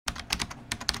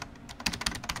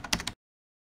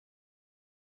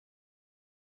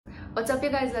What's up, you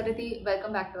guys? Aditi.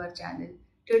 Welcome back to our channel.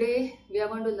 Today we are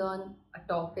going to learn a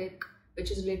topic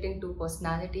which is relating to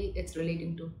personality. It's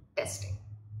relating to testing.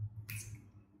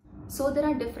 So there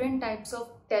are different types of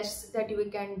tests that we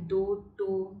can do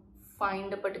to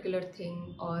find a particular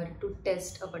thing or to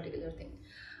test a particular thing.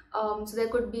 So there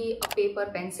could be a paper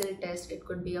pencil test. It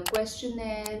could be a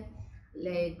questionnaire,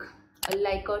 like a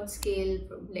Likert scale,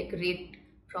 like rate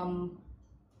from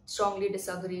strongly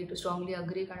disagree to strongly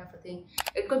agree kind of a thing.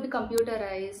 It could be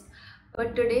computerized,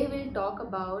 but today we'll talk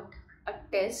about a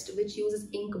test which uses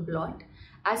Inkblot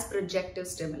as projective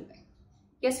stimuli.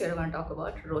 Yes, we're going to talk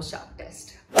about RORSCHACH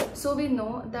test. So we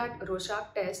know that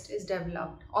RORSCHACH test is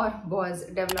developed or was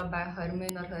developed by Herman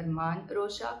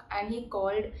Rorschach, and he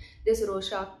called this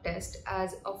RORSCHACH test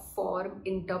as a form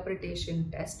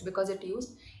interpretation test because it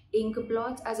used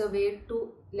Inkblots as a way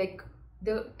to, like,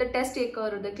 the test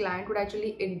taker or the client would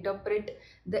actually interpret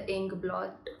the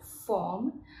Inkblot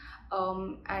form,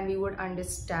 and we would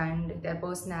understand their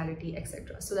personality,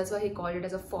 etc. So that's why he called it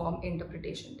as a form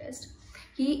interpretation test.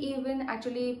 He even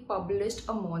actually published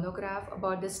a monograph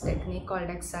about this technique called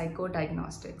like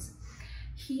psychodiagnostics.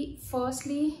 He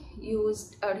firstly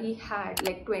used, or he had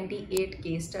like 28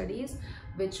 case studies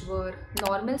which were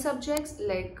normal subjects,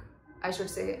 like I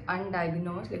should say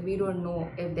undiagnosed, like we don't know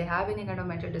if they have any kind of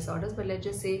mental disorders, but let's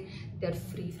just say they're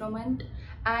free from it,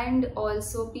 and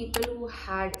also people who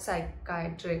had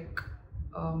psychiatric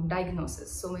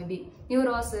diagnosis, so maybe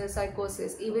neurosis,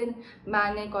 psychosis, even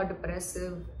manic or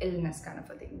depressive illness kind of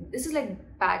a thing. This is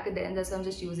like back then, that's why I'm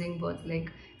just using words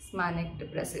like manic,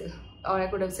 depressive, or I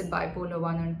could have said bipolar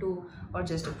 1 and 2 or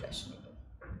just depression.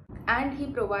 And he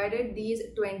provided these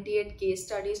 28 case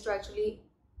studies to actually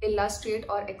illustrate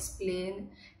or explain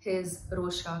his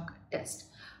RORSCHACH test.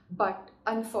 But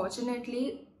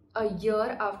unfortunately, a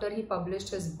year after he published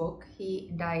his book,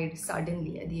 he died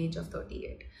suddenly at the age of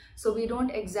 38. So we don't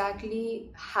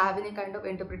exactly have any kind of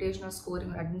interpretation or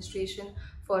scoring or administration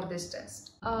for this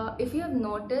test. If you have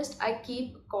noticed, I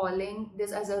keep calling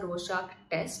this as a RORSCHACH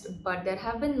test, but there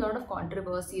have been a lot of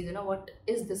controversies. You know, what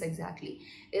is this exactly?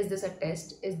 Is this a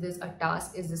test? Is this a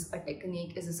task? Is this a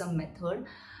technique? Is this a method?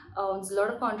 There's a lot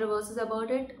of controversies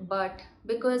about it, but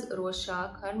because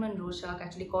Herman Rorschach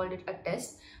actually called it a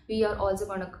test, we are also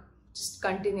going to just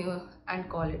continue and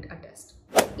call it a test.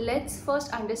 Let's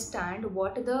first understand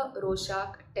what the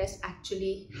RORSCHACH test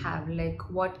actually have, like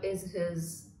what is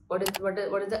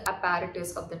the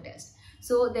apparatus of the test.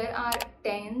 So there are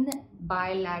 10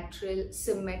 bilateral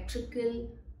symmetrical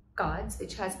cards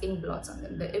which has Inkblots on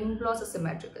them. The Inkblots are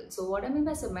symmetrical. So what I mean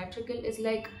by symmetrical is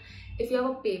like if you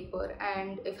have a paper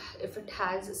and if it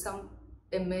has some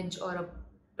image or a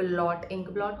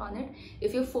Inkblot on it,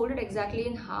 if you fold it exactly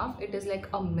in half, it is like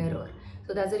a mirror.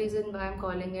 So that's the reason why I'm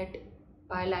calling it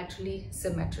bilaterally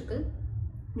symmetrical.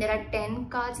 There are 10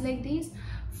 cards like these.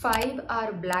 5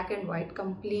 are black and white,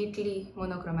 completely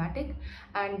monochromatic,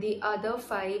 and the other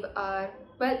 5 are,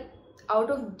 well, out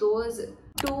of those,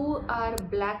 2 are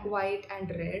black, white and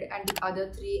red, and the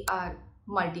other 3 are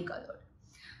multicolored.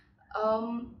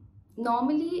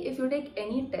 Normally, if you take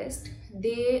any test,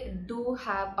 they do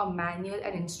have a manual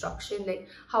and instruction, like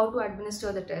how to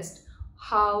administer the test,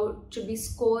 how should we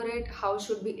score it, how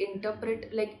should we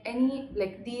interpret,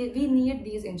 we need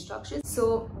these instructions.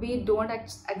 So we don't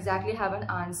exactly have an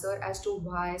answer as to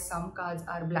why some cards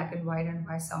are black and white and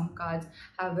why some cards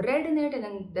have red in it, and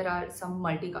then there are some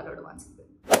multicolored ones.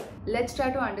 Let's try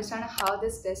to understand how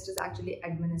this test is actually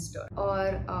administered,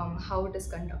 or how it is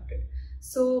conducted.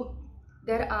 So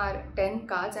there are 10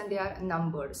 cards and they are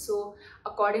numbered. So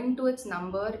according to its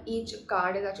number, each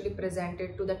card is actually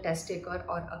presented to the test taker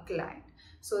or a client.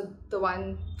 So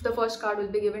the first card will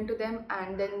be given to them,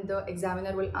 and then the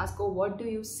examiner will ask, oh, what do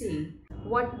you see?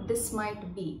 What this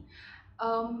might be?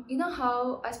 You know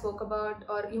how I spoke about,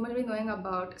 or you might be knowing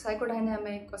about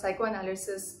psychodynamic or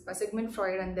psychoanalysis by Sigmund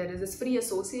Freud, and there is this free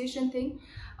association thing.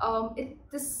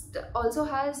 This also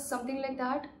has something like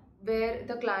that, where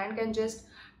the client can just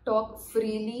talk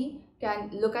freely, can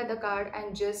look at the card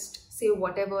and just say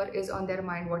whatever is on their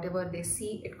mind, whatever they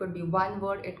see. It could be one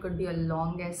word, it could be a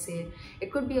long essay,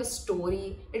 it could be a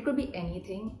story, it could be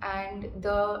anything, and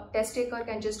the test taker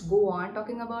can just go on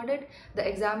talking about it. The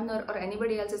examiner or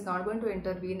anybody else is not going to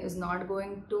intervene, is not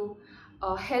going to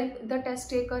help the test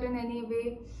taker in any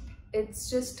way. It's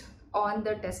just on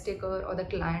the test taker or the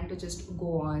client to just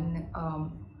go on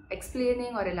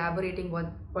explaining or elaborating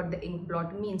what the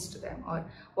Inkblot means to them or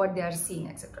what they are seeing,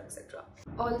 etc, etc.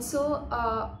 Also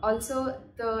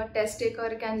the test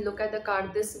taker can look at the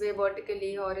card this way,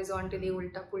 vertically, horizontally,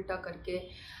 ulta pulta karke,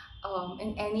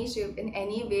 in any shape, in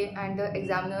any way, and the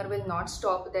examiner will not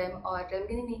stop them or tell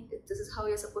them this is how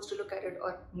you're supposed to look at it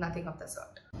or nothing of the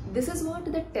sort. This is what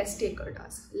the test taker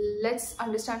does. Let's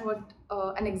understand what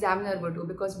an examiner would do,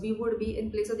 because we would be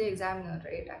in place of the examiner,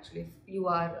 right? Actually, if you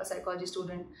are a psychology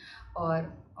student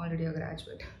or already a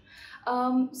graduate.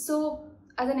 So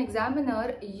as an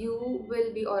examiner, you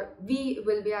will be, or we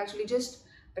will be actually just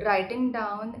writing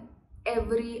down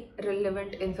every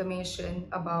relevant information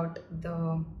about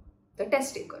the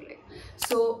test taker. Like,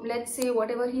 so let's say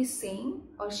whatever he's saying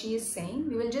or she is saying,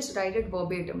 we will just write it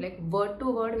verbatim, like word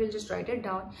to word, we'll just write it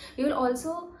down. We will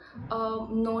also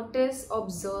notice,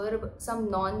 observe some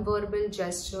non-verbal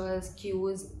gestures,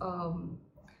 cues,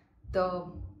 the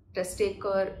test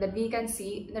taker, that we can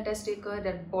see in the test taker,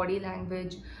 their body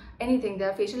language, anything,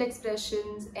 their facial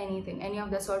expressions, anything, any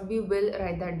of the sort, we will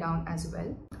write that down as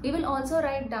well. We will also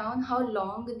write down how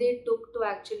long they took to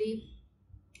actually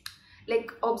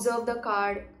like observe the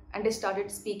card and they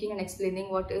started speaking and explaining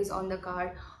what is on the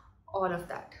card, all of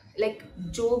that. Like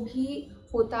jo bhi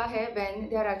hota hai when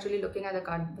they are actually looking at the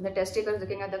card, when the test taker is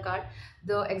looking at the card,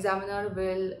 the examiner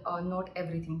will note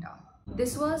everything down.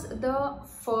 This was the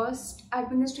first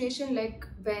administration, like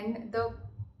when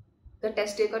the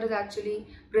test taker is actually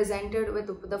presented with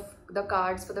the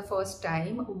cards for the first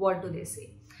time, what do they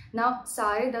say? Now,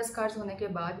 सारे 10 cards होने के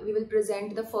बाद, we will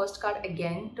present the first card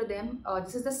again to them.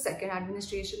 This is the second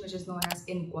administration, which is known as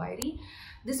inquiry.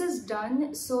 This is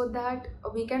done so that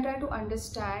we can try to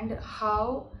understand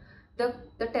how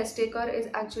the test taker is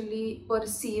actually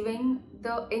perceiving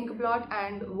the inkblot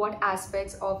and what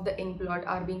aspects of the inkblot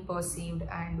are being perceived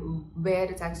and where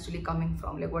it's actually coming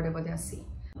from, like whatever they are seeing.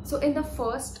 So in the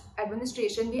first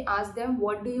administration, we ask them,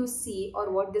 what do you see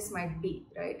or what this might be,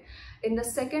 right? In the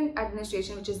second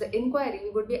administration, which is the inquiry, we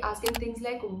would be asking things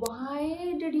like,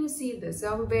 why did you see this?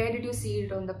 Or where did you see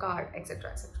it on the card,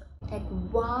 etc, etc. Like,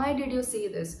 why did you see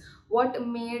this? What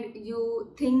made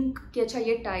you think कि अच्छा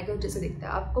ये tiger जैसे दिखता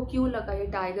है? आपको क्यों लगा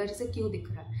ये tiger जैसे क्यों दिख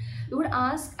रहा है? You would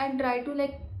ask and try to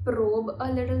like probe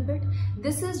a little bit.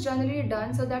 This is generally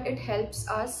done so that it helps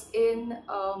us in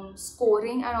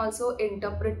scoring and also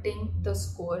interpreting the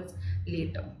scores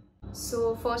later.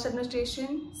 So first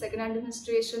administration, second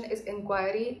administration is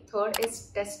inquiry, third is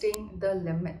testing the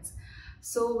limits.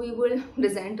 So we will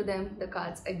present to them the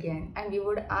cards again and we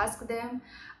would ask them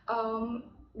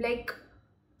like,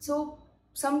 so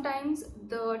sometimes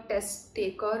the test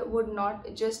taker would not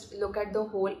just look at the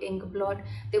whole inkblot.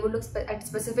 They would look at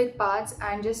specific parts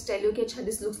and just tell you that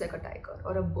this looks like a tiger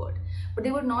or a bird, but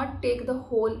they would not take the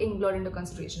whole inkblot into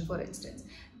consideration. For instance,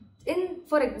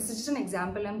 this is just an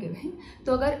example I'm giving.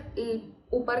 So अगर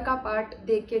ऊपर का part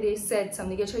देख के they said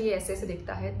something कि अच्छा ये ऐसे ऐसे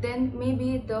दिखता है, then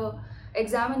maybe the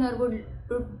examiner would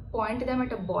point them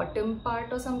at a bottom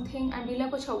part or something and be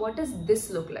like, अच्छा what does this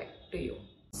look like to you?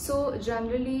 So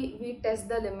generally we test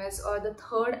the limits, or the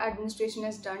third administration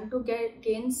is done to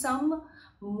gain some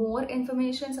more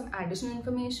information, some additional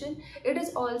information. It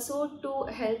is also to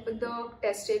help the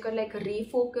test taker like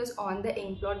refocus on the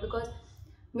inkblot, because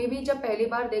maybe जब पहली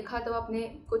बार देखा तब आपने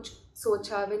कुछ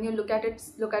सोचा, when you look at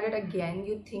it again,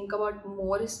 you think about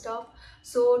more stuff.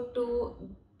 So to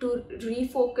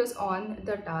refocus on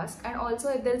the task, and also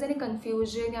if there is any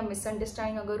confusion or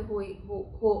misunderstanding agar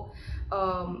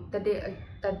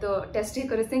that the test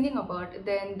taker is thinking about,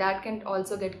 then that can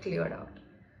also get cleared out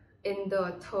in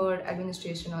the third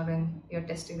administration or when you're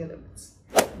testing the limits.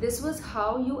 This was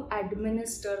how you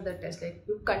administer the test, like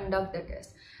you conduct the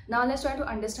test. Now let's try to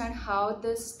understand how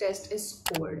this test is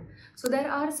scored. So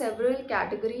there are several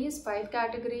categories, 5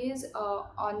 categories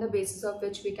on the basis of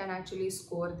which we can actually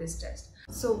score this test.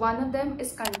 So one of them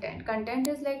is content. Content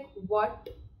is like, what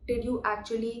did you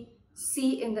actually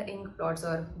see in the inkblots,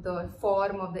 or the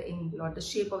form of the inkblot, the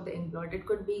shape of the inkblot. It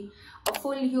could be a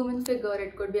full human figure,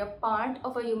 it could be a part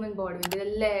of a human body, maybe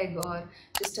a leg or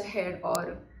just a head,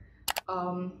 or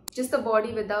just the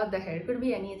body without the head. It could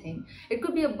be anything. It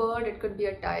could be a bird, it could be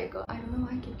a tiger. I don't know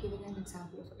why I keep giving an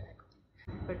example of a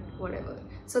tiger, but whatever.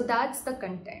 So that's the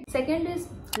content. Second is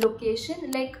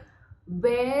location, like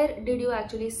where did you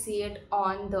actually see it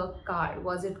on the card?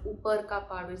 Was it upar ka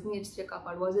part, was it niche ka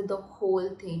part, was it the whole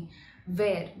thing?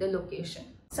 Where? The location.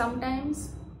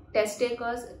 Sometimes test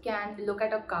takers can look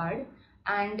at a card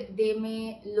and they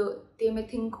may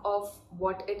think of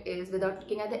what it is without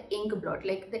looking at the inkblot.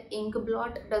 Like the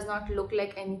inkblot does not look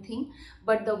like anything,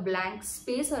 but the blank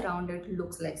space around it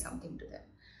looks like something to them.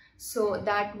 So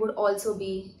that would also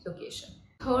be location.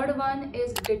 Third one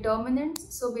is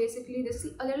determinants. So basically this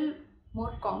is a little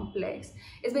more complex.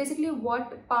 It's basically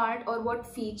what part or what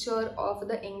feature of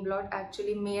the inkblot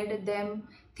actually made them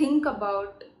think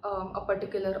about a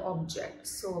particular object.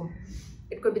 So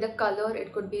it could be the color,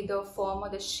 it could be the form or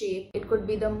the shape, it could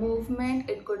be the movement,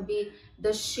 it could be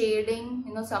the shading.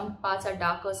 You know, some parts are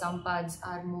darker, some parts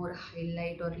are more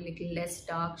highlight or a little less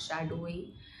dark,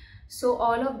 shadowy. So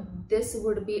all of this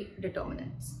would be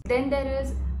determinants. Then there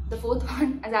is the fourth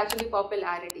one is actually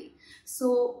popularity.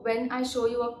 So when I show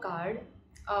you a card,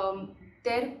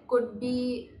 there could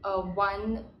be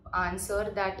one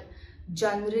answer that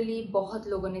generally बहुत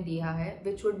लोगों ने दिया है,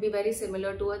 which would be very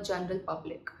similar to a general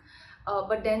public.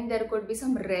 But then there could be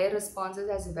some rare responses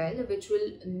as well, which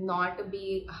will not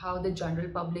be how the general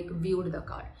public viewed the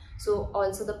card. So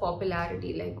also the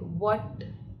popularity, like what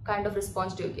kind of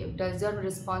response do you give? Does your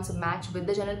response match with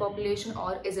the general population,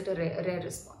 or is it a rare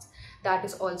response? That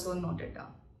is also noted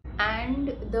down.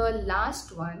 And the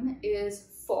last one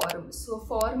is form. So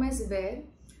form is where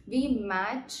we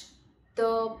match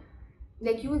the,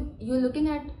 like you're looking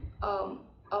at an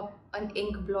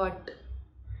Inkblot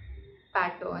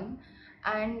pattern,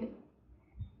 and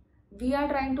we are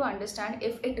trying to understand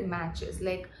if it matches,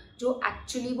 like जो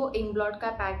actually वो Inkblot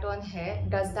का pattern है,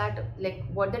 does that, like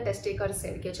what the test taker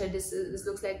said, कि this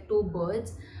looks like two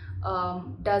birds,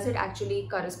 does it actually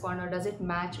correspond or does it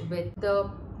match with the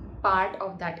part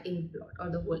of that Inkblot or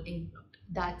the whole Inkblot?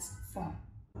 That's form.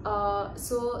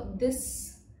 So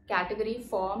this category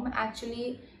form,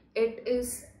 actually it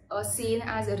is seen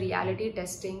as a reality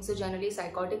testing. So generally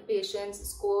psychotic patients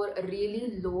score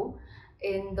really low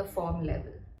in the form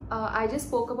level. I just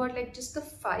spoke about like just the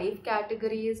 5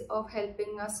 categories of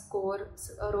helping us score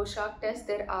a Rorschach test.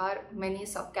 There are many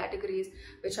subcategories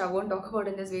which I won't talk about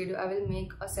in this video. I will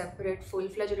make a separate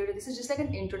full-fledged video. This is just like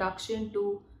an introduction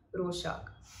to Rorschach.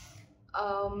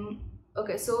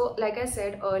 Okay, so like I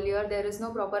said earlier, there is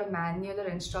no proper manual or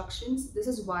instructions. This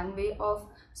is one way of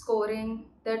scoring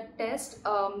the test.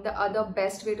 The other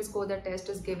best way to score the test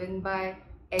is given by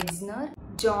Exner,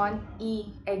 John E.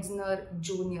 Exner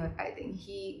Jr. I think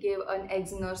he gave an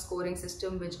Exner scoring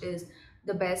system, which is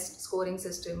the best scoring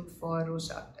system for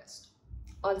Rorschach test.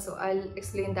 Also, I'll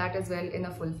explain that as well in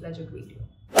a full-fledged video.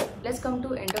 Let's come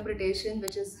to interpretation,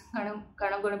 which is kind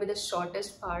of going to be the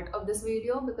shortest part of this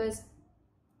video, because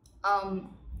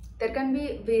there can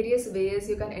be various ways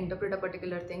you can interpret a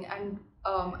particular thing, and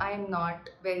I am not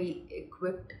very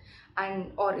equipped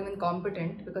and or even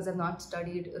competent, because I've not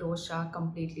studied Rorschach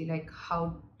completely, like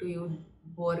how do you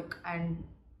work and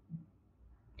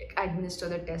administer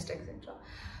the test, etc.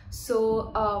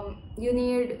 So you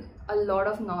need a lot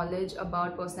of knowledge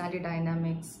about personality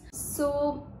dynamics.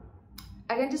 So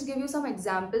I can just give you some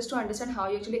examples to understand how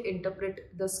you actually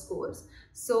interpret the scores.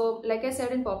 So like I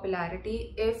said, in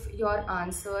popularity, if your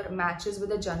answer matches with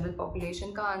the general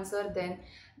population ka answer, then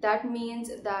that means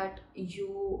that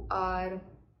you are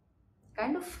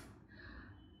kind of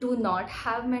do not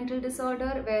have mental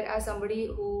disorder, whereas somebody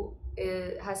who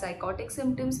has psychotic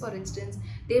symptoms, for instance,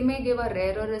 they may give a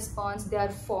rarer response. Their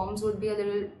forms would be a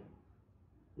little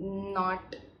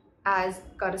not as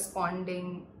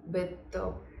corresponding with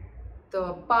the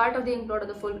part of the Inkblot or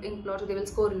the full Inkblot, so they will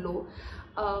score low.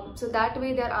 So that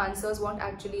way their answers won't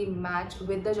actually match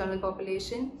with the general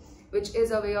population, which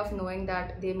is a way of knowing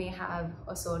that they may have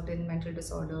a certain mental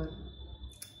disorder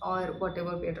or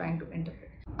whatever we are trying to interpret.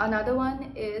 Another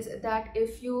one is that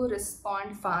if you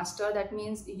respond faster, that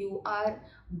means you are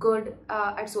good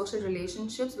at social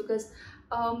relationships, because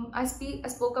I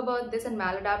spoke about this in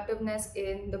maladaptiveness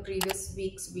in the previous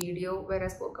week's video, where I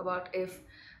spoke about if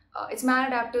it's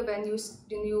maladaptive when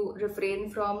you refrain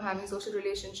from having social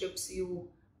relationships, you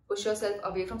push yourself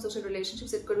away from social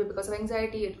relationships. It could be because of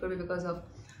anxiety, it could be because of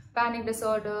panic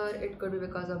disorder, it could be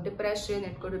because of depression,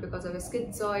 it could be because of a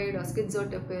schizoid or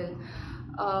schizotypal,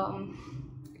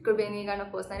 it could be any kind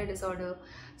of personality disorder.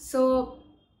 So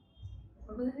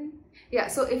what was I saying? Yeah,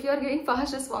 so if you are giving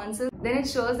fast responses, then it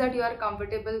shows that you are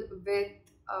comfortable with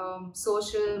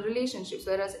social relationships,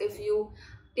 whereas if you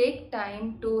take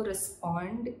time to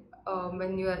respond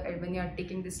when you are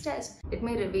taking this test, it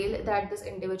may reveal that this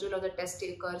individual or the test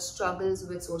taker struggles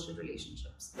with social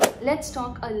relationships. Let's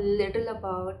talk a little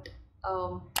about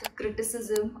the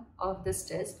criticism of this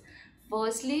test.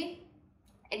 Firstly,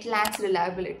 it lacks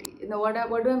reliability. You know what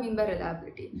do I mean by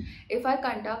reliability? If I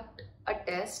conduct a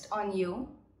test on you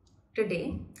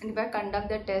today, and if I conduct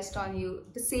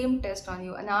the same test on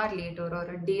you an hour later, or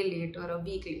a day later, a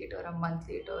week later, a month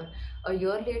later, a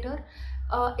year later,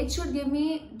 it should give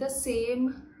me the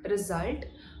same result,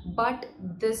 but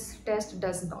this test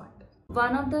does not.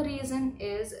 One of the reason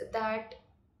is that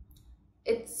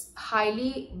it's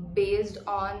highly based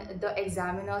on the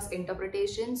examiner's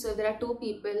interpretation. So there are two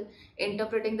people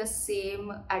interpreting the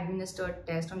same administered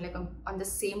test on the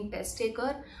same test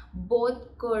taker,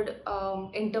 both could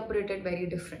interpret it very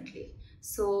differently.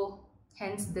 So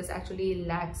hence this actually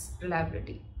lacks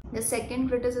reliability. The second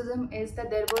criticism is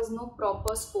that there was no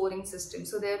proper scoring system.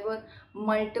 So there were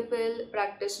multiple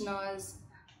practitioners,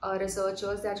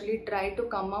 researchers that actually tried to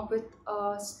come up with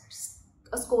a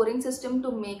scoring system to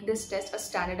make this test a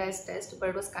standardized test, but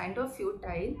it was kind of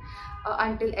futile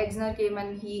until Exner came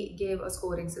and he gave a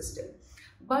scoring system.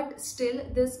 But still,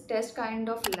 this test kind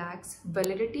of lacks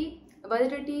validity.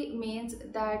 Validity means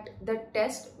that the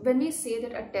test, when we say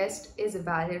that a test is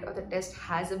valid or the test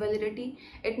has a validity,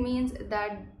 it means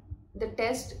that the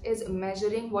test is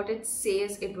measuring what it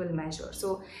says it will measure.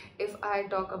 So if I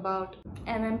talk about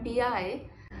MMPI,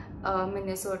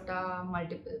 Minnesota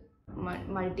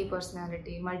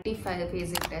multi-personality,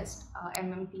 multi-phasic test,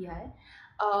 MMPI,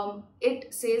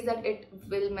 it says that it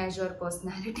will measure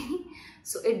personality.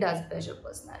 So it does measure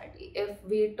personality. If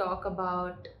we talk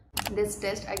about this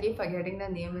test, I keep forgetting the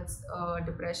name, it's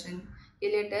depression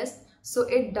test. So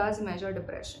it does measure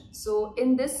depression. So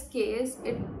in this case,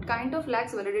 it kind of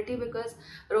lacks validity because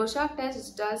Rorschach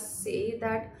test does say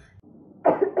that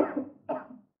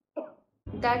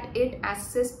it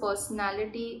assesses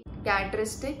personality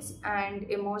characteristics and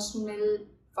emotional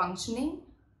functioning,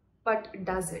 but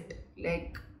does it?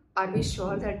 Like, are we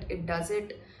sure that it does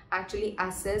it actually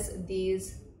assess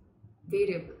these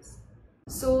variables?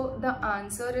 So the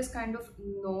answer is kind of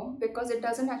no, because it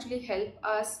doesn't actually help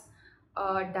us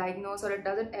diagnose, or it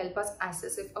doesn't help us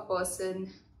assess if a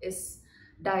person is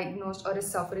diagnosed or is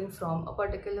suffering from a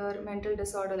particular mental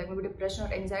disorder like maybe depression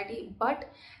or anxiety, but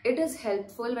it is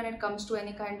helpful when it comes to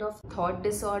any kind of thought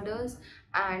disorders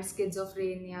and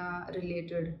schizophrenia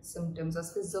related symptoms or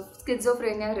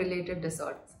schizophrenia related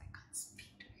disorders. I can't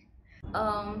speak today.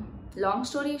 Long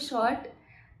story short,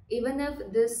 even if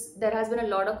there has been a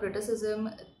lot of criticism,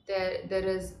 there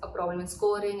is a problem in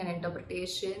scoring and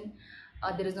interpretation,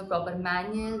 there is no proper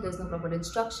manual, there is no proper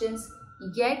instructions,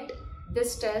 yet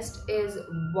this test is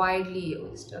widely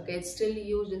used. Okay, it's still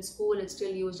used in school, it's still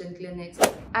used in clinics.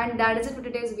 And that is it for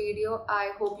today's video.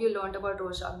 I hope you learned about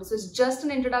Rorschach. This was just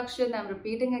an introduction. I'm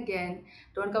repeating again.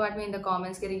 Don't come at me in the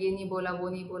comments कि ये नहीं बोला, वो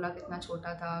नहीं बोला, कितना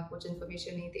छोटा था, कुछ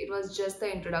information नहीं थी. It was just the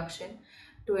introduction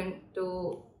to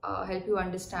help you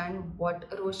understand what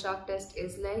a Rorschach test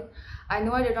is like. I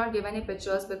know I did not give any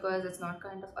pictures because it's not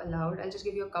kind of allowed. I'll just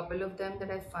give you a couple of them that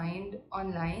I find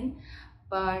online.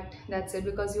 But that's it,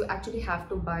 because you actually have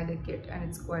to buy the kit and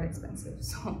it's quite expensive.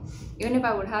 So even if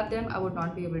I would have them, I would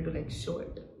not be able to like show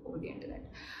it over the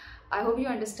internet. I hope you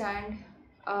understand.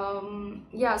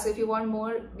 Yeah, so if you want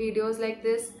more videos like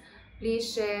this,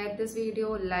 please share this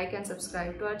video, like and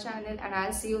subscribe to our channel, and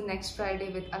I'll see you next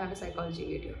Friday with another psychology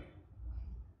video.